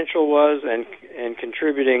potential was, and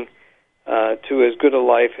contributing to as good a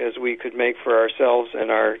life as we could make for ourselves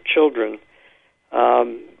and our children.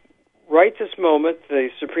 Right this moment, the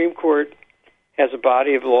Supreme Court has a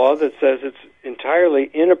body of law that says it's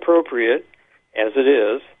entirely inappropriate, as it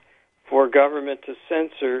is, for government to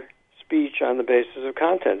censor speech on the basis of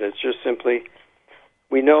content. It's just simply,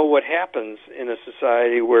 we know what happens in a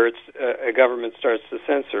society where a government starts to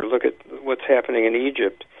censor. Look at what's happening in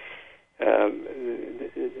Egypt. The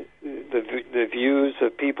views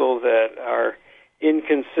of people that are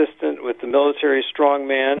inconsistent with the military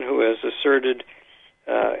strongman who has asserted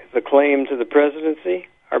the claim to the presidency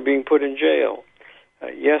are being put in jail.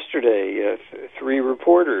 Yesterday, 3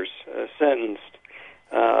 reporters sentenced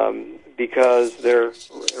because their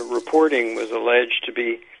reporting was alleged to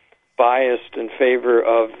be biased in favor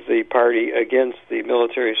of the party against the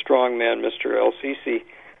military strongman, Mr. El-Sisi,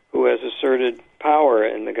 who has asserted power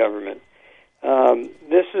in the government.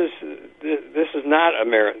 This is not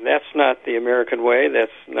American. That's not the American way.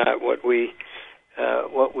 That's not what we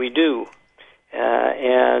do.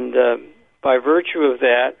 And by virtue of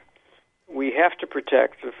that, we have to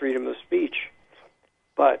protect the freedom of speech.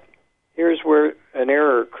 But here's where an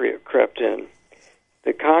error crept in.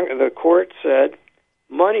 The court said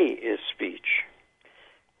money is speech.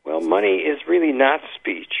 Well, money is really not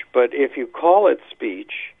speech, but if you call it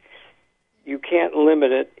speech, you can't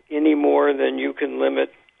limit it any more than you can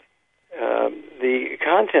limit the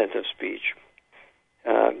content of speech.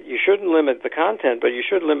 You shouldn't limit the content, but you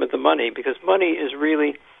should limit the money, because money is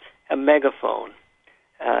really a megaphone,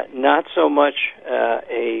 not so much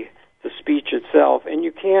the speech itself. And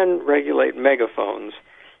you can regulate megaphones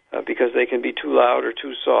because they can be too loud or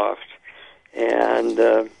too soft. And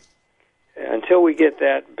until we get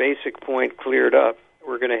that basic point cleared up,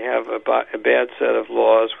 we're going to have a bad set of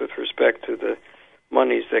laws with respect to the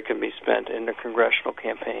monies that can be spent in the congressional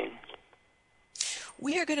campaign.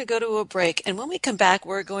 We are going to go to a break, and when we come back,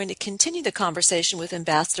 we're going to continue the conversation with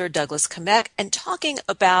Ambassador Douglas Kmiec and talking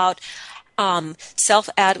about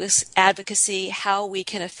self-advocacy, how we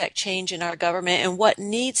can affect change in our government, and what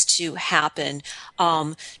needs to happen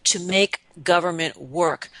to make government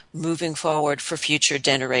work moving forward for future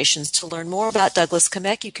generations. To learn more about Douglas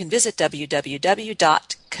Kmiec, you can visit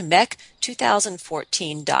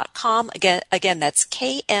www.kmiec2014.com. Again, that's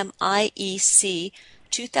KMIEC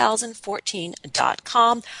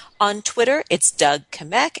 2014.com. On Twitter, it's Doug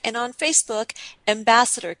Kmiec, and on Facebook,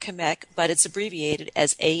 Ambassador Kmiec, but it's abbreviated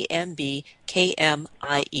as AMB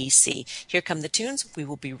KMIEC. Here come the tunes. We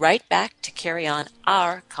will be right back to carry on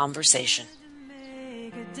our conversation.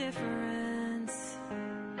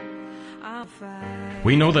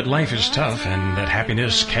 We know that life is tough and that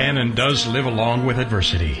happiness can and does live along with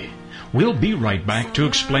adversity. We'll be right back to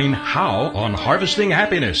explain how on Harvesting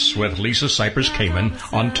Happiness with Lisa Cypers Kamen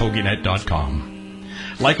on TogiNet.com.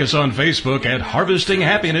 Like us on Facebook at Harvesting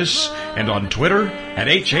Happiness and on Twitter at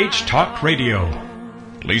HH Talk Radio.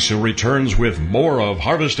 Lisa returns with more of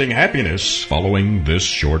Harvesting Happiness following this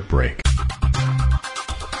short break.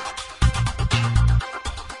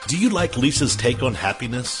 Do you like Lisa's take on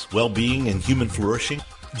happiness, well-being, and human flourishing?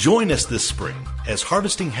 Join us this spring as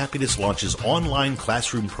Harvesting Happiness launches online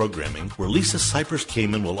classroom programming where Lisa Cypers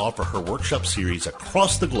Kamen will offer her workshop series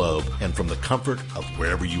across the globe and from the comfort of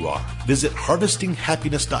wherever you are. Visit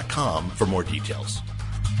harvestinghappiness.com for more details.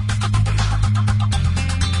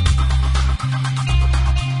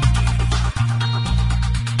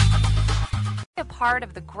 A part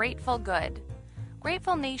of the Grateful Good.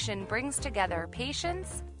 Grateful Nation brings together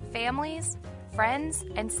patients, families, friends,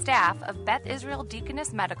 and staff of Beth Israel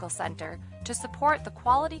Deaconess Medical Center to support the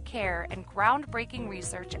quality care and groundbreaking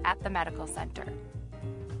research at the medical center.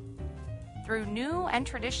 Through new and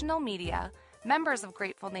traditional media, members of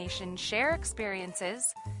Grateful Nation share experiences,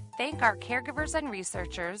 thank our caregivers and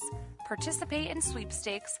researchers, participate in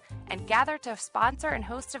sweepstakes, and gather to sponsor and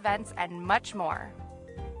host events and much more.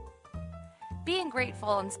 Being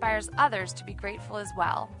grateful inspires others to be grateful as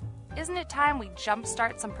well. Isn't it time we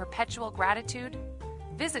jumpstart some perpetual gratitude?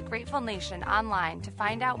 Visit Grateful Nation online to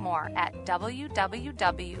find out more at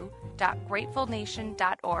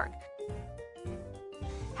www.gratefulnation.org.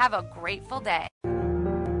 Have a grateful day.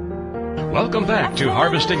 Welcome back to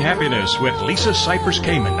Harvesting Happiness with Lisa Cypers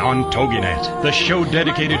Kamen on TogiNet, the show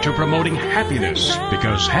dedicated to promoting happiness,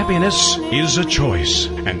 because happiness is a choice,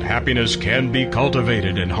 and happiness can be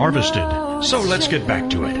cultivated and harvested. So let's get back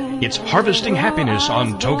to it. It's Harvesting Happiness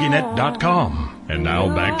on TogiNet.com. And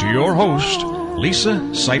now back to your host, Lisa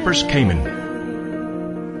Cypers Kamen.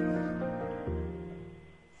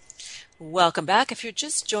 Welcome back. If you're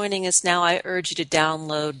just joining us now, I urge you to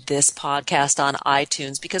download this podcast on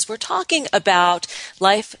iTunes because we're talking about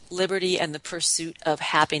life, liberty, and the pursuit of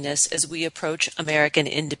happiness as we approach American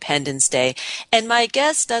Independence Day. And my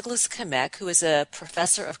guest, Douglas Kmiec, who is a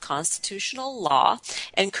professor of constitutional law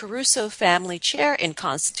and Russo Family Chair in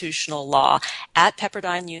Constitutional Law at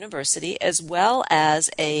Pepperdine University, as well as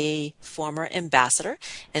a former ambassador,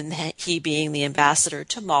 and he being the ambassador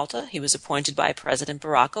to Malta. He was appointed by President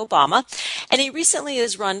Barack Obama. And he recently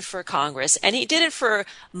has run for Congress, and he did it for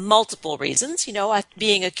multiple reasons. You know,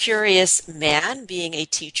 being a curious man, being a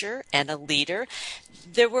teacher and a leader,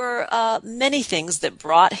 there were many things that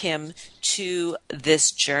brought him to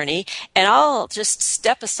this journey. And I'll just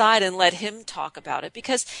step aside and let him talk about it,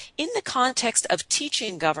 because in the context of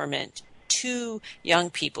teaching government to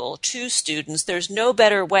young people, to students, there's no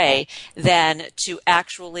better way than to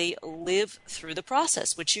actually live through the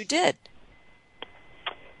process, which you did.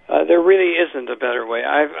 There really isn't a better way.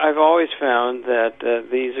 I've always found that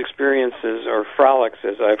these experiences, or frolics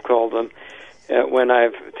as I've called them, when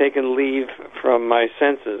I've taken leave from my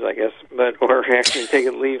senses, I guess, or actually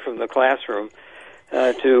taken leave from the classroom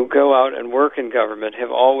to go out and work in government,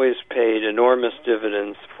 have always paid enormous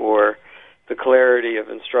dividends for the clarity of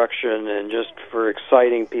instruction and just for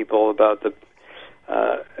exciting people about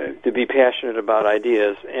to be passionate about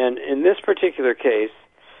ideas. And in this particular case,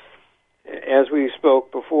 as we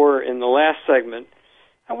spoke before in the last segment,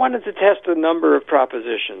 I wanted to test a number of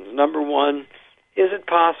propositions. Number one, is it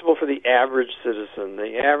possible for the average citizen,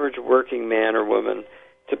 the average working man or woman,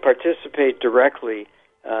 to participate directly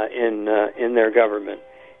in their government?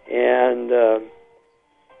 And of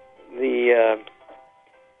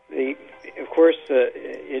course,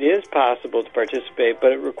 it is possible to participate,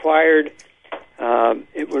 but it required,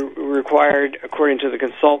 according to the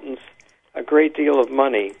consultants, a great deal of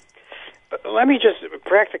money. Let me just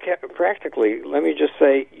practically. Let me just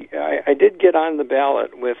say, I did get on the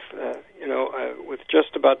ballot with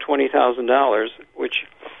just about $20,000, which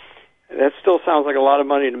that still sounds like a lot of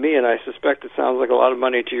money to me, and I suspect it sounds like a lot of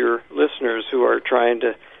money to your listeners who are trying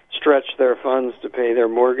to stretch their funds to pay their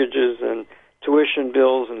mortgages and tuition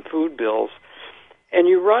bills and food bills. And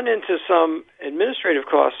you run into some administrative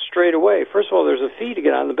costs straight away. First of all, there's a fee to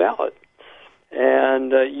get on the ballot.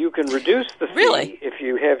 And you can reduce the fee if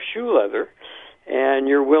you have shoe leather, and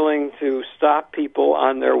you're willing to stop people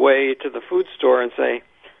on their way to the food store and say,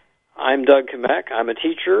 I'm Doug Kmiec, I'm a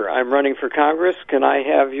teacher, I'm running for Congress, can I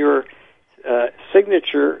have your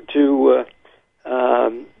signature to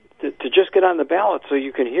just get on the ballot so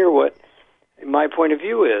you can hear what my point of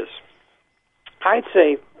view is? I'd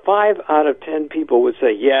say 5 out of 10 people would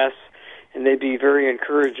say yes, and they'd be very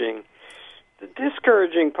encouraging. The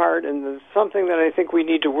discouraging part, and something that I think we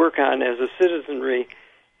need to work on as a citizenry,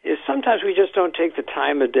 is sometimes we just don't take the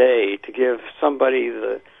time of day to give somebody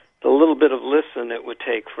the little bit of listen it would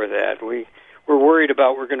take for that. We're worried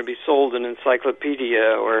about we're going to be sold an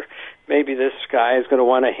encyclopedia, or maybe this guy is going to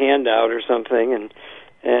want a handout or something, and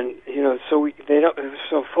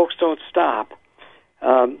so folks don't stop.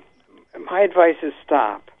 My advice is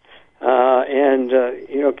stop, and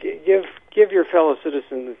give your fellow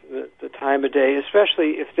citizens the time of day,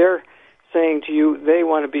 especially if they're saying to you they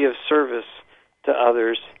want to be of service to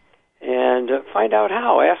others, and find out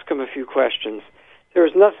how. Ask them a few questions.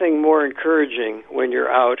 There's nothing more encouraging when you're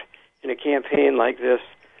out in a campaign like this,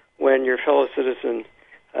 when your fellow citizen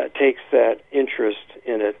takes that interest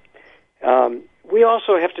in it. We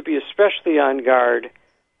also have to be especially on guard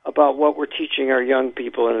about what we're teaching our young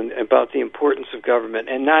people and about the importance of government,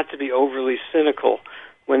 and not to be overly cynical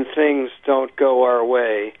when things don't go our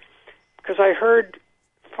way. Because I heard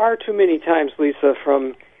far too many times, Lisa,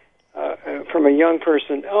 from a young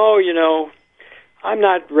person, I'm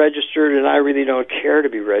not registered and I really don't care to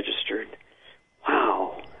be registered.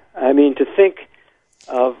 Wow. I mean, to think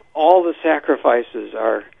of all the sacrifices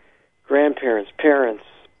our grandparents, parents,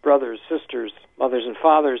 brothers, sisters, mothers, and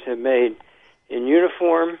fathers have made in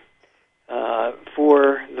uniform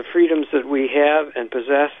for the freedoms that we have and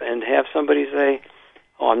possess, and have somebody say,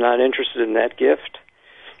 I'm not interested in that gift.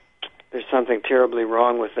 There's something terribly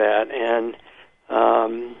wrong with that. And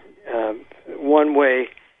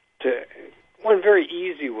one very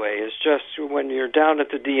easy way is just when you're down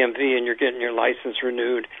at the DMV and you're getting your license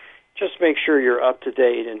renewed, just make sure you're up to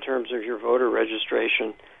date in terms of your voter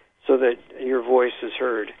registration so that your voice is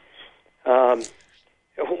heard.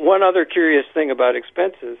 One other curious thing about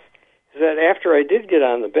expenses is that after I did get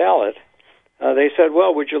on the ballot, they said,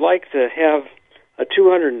 well, would you like to have a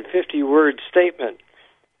 250-word statement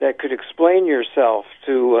that could explain yourself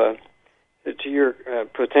to your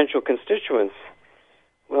potential constituents?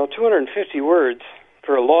 Well, 250 words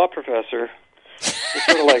for a law professor is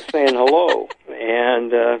sort of like saying hello.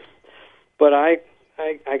 And but I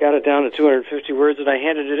got it down to 250 words, and I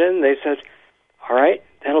handed it in, and they said, all right,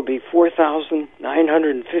 that'll be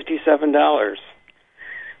 $4,957.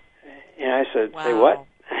 And I said, wow. Say what?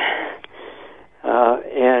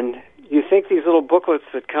 And you think these little booklets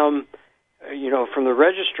that come, from the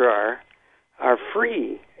registrar are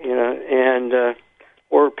free, and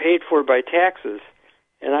or paid for by taxes.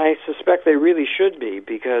 And I suspect they really should be,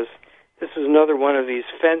 because this is another one of these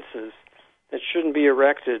fences that shouldn't be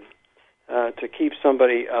erected to keep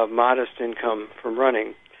somebody of modest income from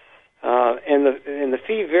running. And the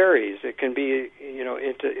fee varies. It can be,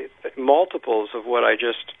 into multiples of what I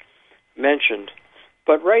just mentioned.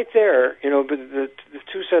 But right there, the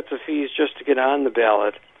two sets of fees just to get on the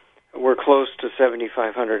ballot were close to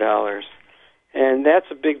 $7,500. And that's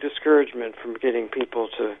a big discouragement from getting people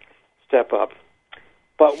to step up.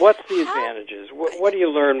 But what's the advantages? What do you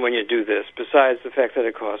learn when you do this, besides the fact that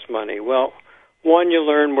it costs money? Well, one, you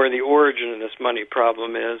learn where the origin of this money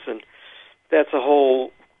problem is, and that's a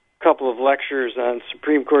whole couple of lectures on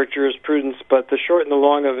Supreme Court jurisprudence, but the short and the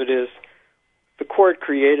long of it is the court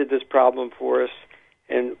created this problem for us,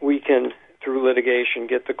 and we can, through litigation,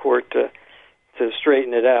 get the court to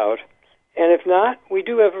straighten it out. And if not, we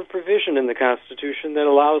do have a provision in the Constitution that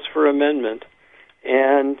allows for amendment.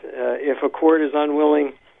 And if a court is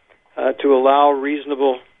unwilling to allow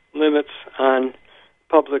reasonable limits on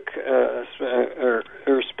public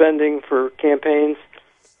or spending for campaigns,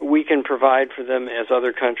 we can provide for them as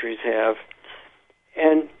other countries have.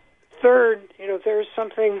 And third, there's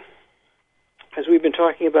something, as we've been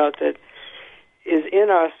talking about, that is in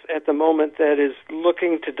us at the moment that is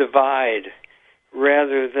looking to divide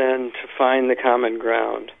rather than to find the common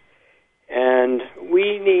ground. And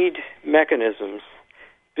we need mechanisms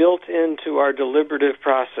built into our deliberative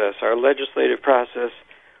process, our legislative process,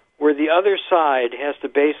 where the other side has to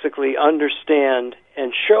basically understand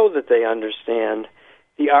and show that they understand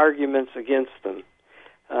the arguments against them,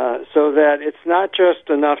 so that it's not just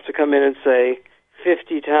enough to come in and say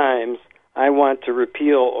 50 times, I want to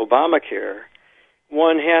repeal Obamacare.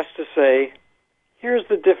 One has to say, here's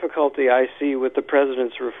the difficulty I see with the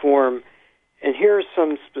president's reform, and here are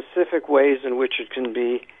some specific ways in which it can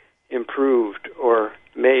be improved or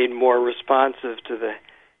made more responsive to the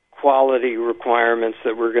quality requirements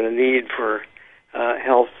that we're going to need for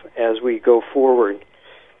health as we go forward.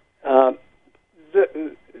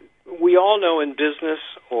 We all know in business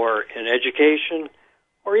or in education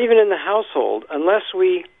or even in the household, unless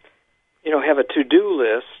we, have a to-do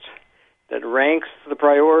list that ranks the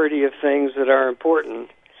priority of things that are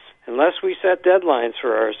important, unless we set deadlines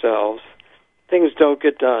for ourselves, things don't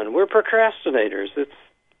get done. We're procrastinators. It's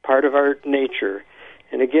part of our nature.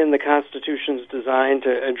 And again, the Constitution's designed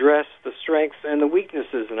to address the strengths and the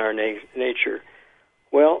weaknesses in our nature.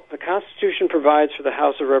 Well, the Constitution provides for the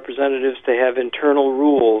House of Representatives to have internal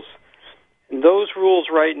rules. And those rules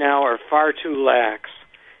right now are far too lax.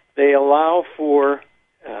 They allow for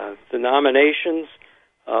the nominations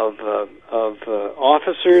of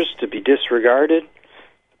officers to be disregarded.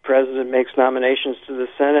 The President makes nominations to the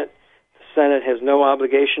Senate. The Senate has no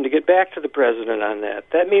obligation to get back to the President on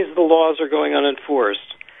that. That means the laws are going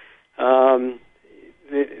unenforced.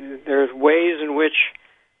 There's ways in which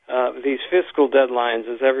these fiscal deadlines,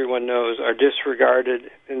 as everyone knows, are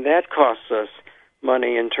disregarded, and that costs us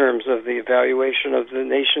money in terms of the evaluation of the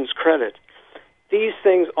nation's credit. These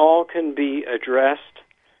things all can be addressed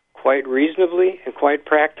quite reasonably and quite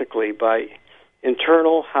practically by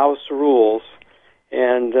internal House rules,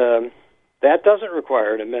 and that doesn't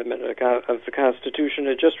require an amendment of the Constitution.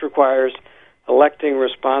 It just requires electing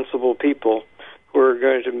responsible people who are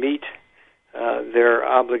going to meet their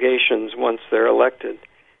obligations once they're elected.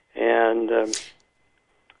 And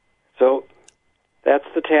so that's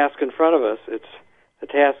the task in front of us. It's a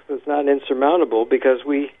task that's not insurmountable because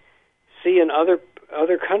we see in other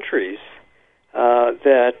countries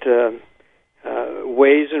that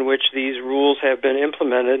ways in which these rules have been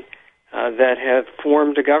implemented that have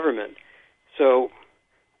formed a government. So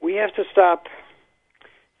we have to stop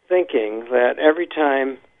thinking that every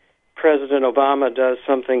time President Obama does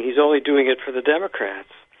something, he's only doing it for the Democrats.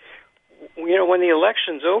 When the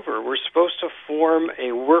election's over, we're supposed to form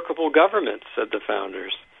a workable government, said the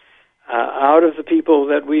founders. out of the people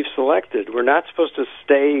that we've selected. We're not supposed to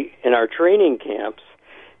stay in our training camps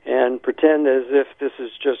and pretend as if this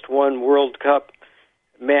is just one World Cup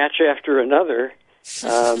match after another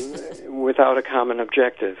without a common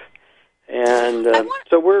objective. And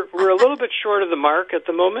so we're a little bit short of the mark at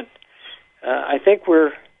the moment. I think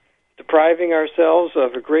we're depriving ourselves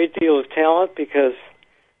of a great deal of talent because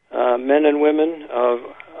men and women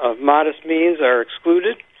of modest means are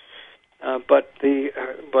excluded. But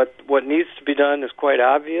what needs to be done is quite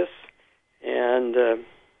obvious, and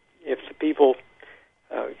if the people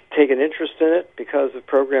take an interest in it because of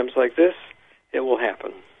programs like this, it will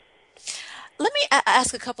happen. Let me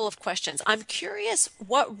ask a couple of questions. I'm curious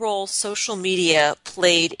what role social media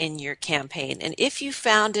played in your campaign, and if you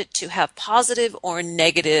found it to have positive or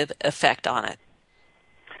negative effect on it.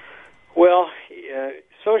 Well,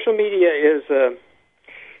 social media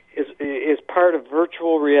is part of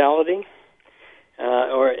virtual reality,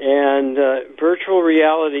 and virtual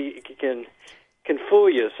reality can fool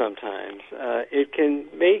you sometimes. It can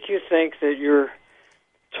make you think that you're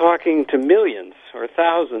talking to millions or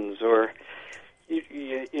thousands, or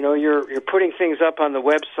you're putting things up on the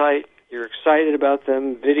website. You're excited about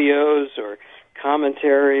them, videos or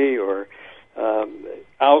commentary or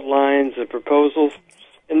outlines of proposals,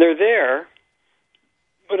 and they're there.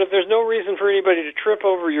 But if there's no reason for anybody to trip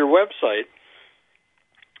over your website,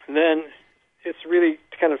 then it's really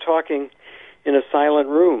kind of talking in a silent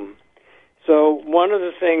room. So one of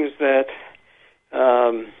the things that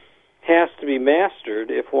has to be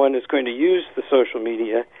mastered if one is going to use the social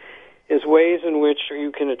media is ways in which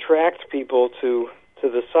you can attract people to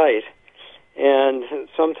the site. And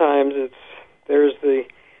sometimes there's the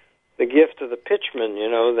gift of the pitchman,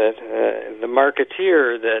 that the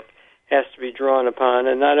marketeer that has to be drawn upon,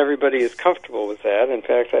 and not everybody is comfortable with that. In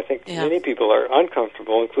fact, I think many people are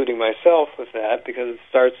uncomfortable, including myself, with that, because it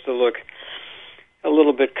starts to look a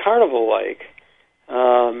little bit carnival-like.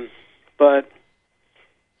 But,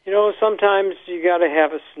 sometimes you got to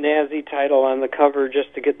have a snazzy title on the cover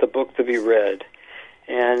just to get the book to be read.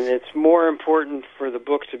 And it's more important for the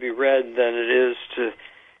book to be read than it is to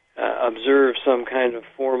observe some kind of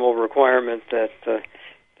formal requirement that the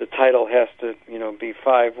title has to, be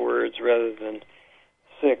 5 words rather than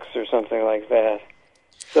 6 or something like that.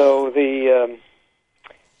 So the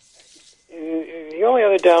only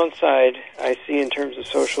other downside I see in terms of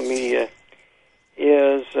social media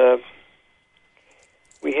is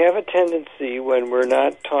we have a tendency when we're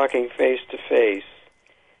not talking face-to-face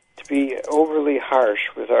to be overly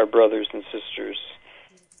harsh with our brothers and sisters.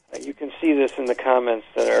 You can see this in the comments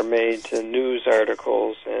that are made to news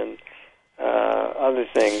articles and other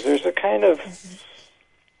things. There's a kind of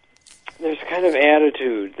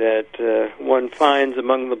attitude that one finds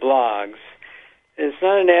among the blogs. It's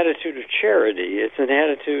not an attitude of charity. It's an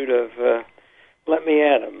attitude of let me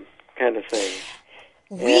at 'em kind of thing.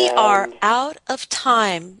 We are out of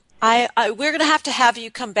time. We're going to have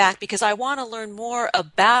you come back because I want to learn more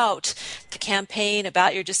about the campaign,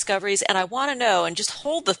 about your discoveries, and I want to know, and just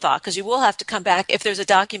hold the thought, because you will have to come back if there's a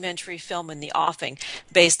documentary film in the offing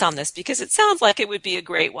based on this, because it sounds like it would be a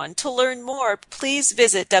great one. To learn more, please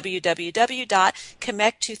visit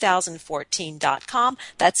www.Kmiec2014.com.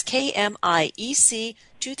 That's KMIEC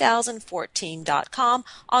 2014.com.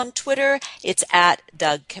 On Twitter, it's at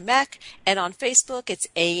Doug Kmiec, and on Facebook, it's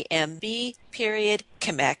AMB_Kmiec.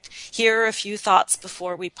 Here are a few thoughts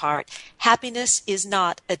before we part. Happiness is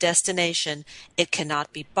not a destination. It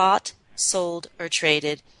cannot be bought, sold, or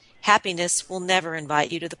traded. Happiness will never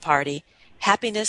invite you to the party. Happiness